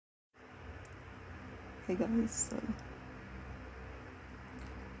Hey guys, so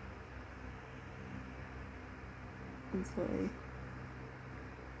I'm sorry.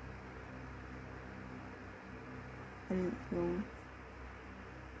 I didn't film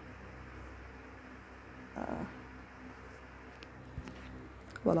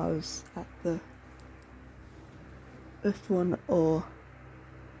while I was at the restaurant or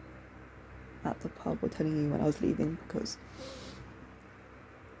at the pub, or telling you when I was leaving, because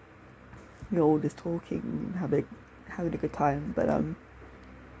you're all just talking and having a good time. But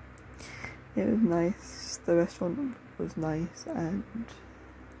it was nice. The restaurant was nice, and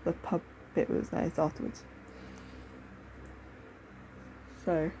the pub bit was nice afterwards.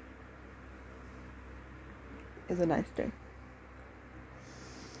 So it was a nice day.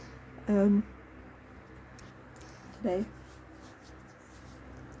 Today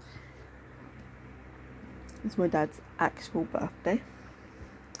is my dad's actual birthday.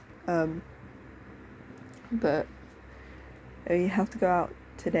 But we have to go out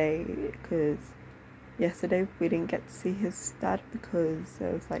today because yesterday we didn't get to see his dad because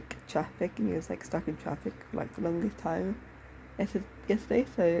there was like traffic, and he was like stuck in traffic for like the longest time yesterday.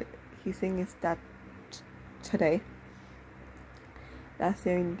 So he's seeing his dad today. That's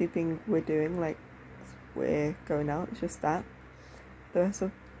the only thing we're doing, like we're going out, it's just that. The rest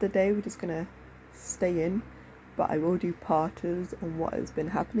of the day we're just gonna stay in, but I will do parts on what has been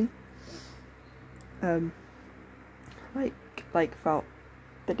happening. Like throughout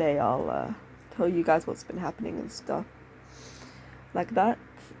the day I'll tell you guys what's been happening and stuff like that.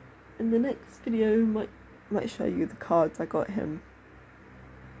 In the next video might show you the cards I got him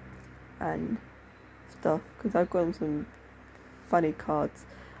and stuff, because I've got him some funny cards.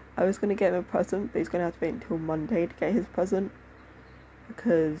 I was gonna get him a present, but he's gonna have to wait until Monday to get his present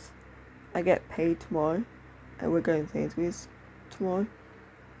because I get paid tomorrow and we're going to Sainsbury's tomorrow.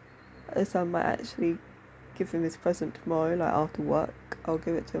 So I might actually give him his present tomorrow, like after work. I'll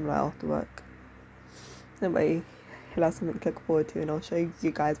give it to him like after work. That way he'll have something to look forward to, and I'll show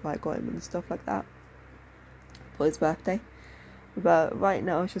you guys what I got him and stuff like that for his birthday. But right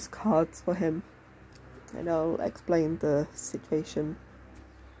now it's just cards for him, and I'll explain the situation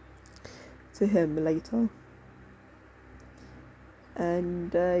to him later.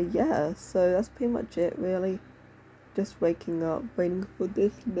 And yeah, so that's pretty much it really. Just waking up, waiting for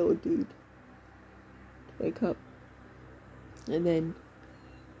this little dude to wake up, and then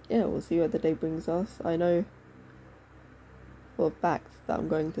yeah, we'll see what the day brings us. I know for a fact that I'm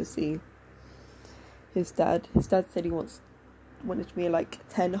going to see his dad. His dad said he wanted me at like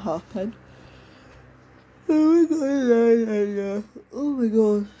 10, half 10. Oh my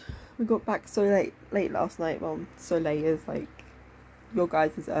gosh, we got back so late last night. Well, so late is like your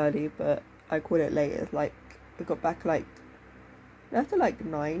guys is early, but I call it late. It's like we got back like after like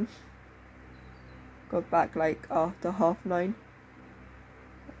 9. Got back like after 9:30.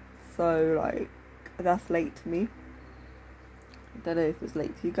 So like that's late to me. I don't know if it's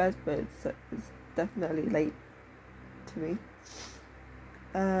late to you guys, but it's definitely late to me.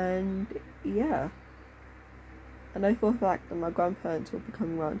 And yeah, I know for a fact that my grandparents will be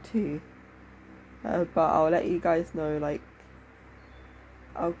coming around too. But I'll let you guys know, like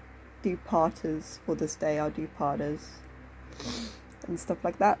I'll do parters for this day. I'll do parters and stuff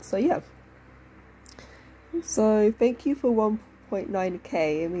like that. So yeah. So thank you for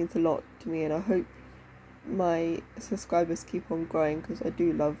 1.9k. It means a lot to me, and I hope my subscribers keep on growing because I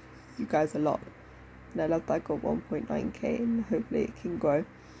do love you guys a lot, and I love that I got 1.9k, and hopefully it can grow.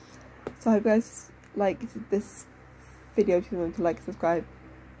 So I hope you guys like this video. If you want to like, subscribe,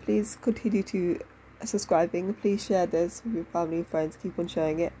 please continue to subscribing. Please share this with your family and friends. Keep on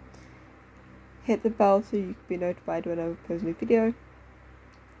sharing it. Hit the bell so you can be notified when I post a new video,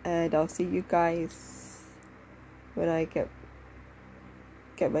 and I'll see you guys when I get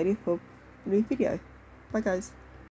ready for a new video. Bye guys.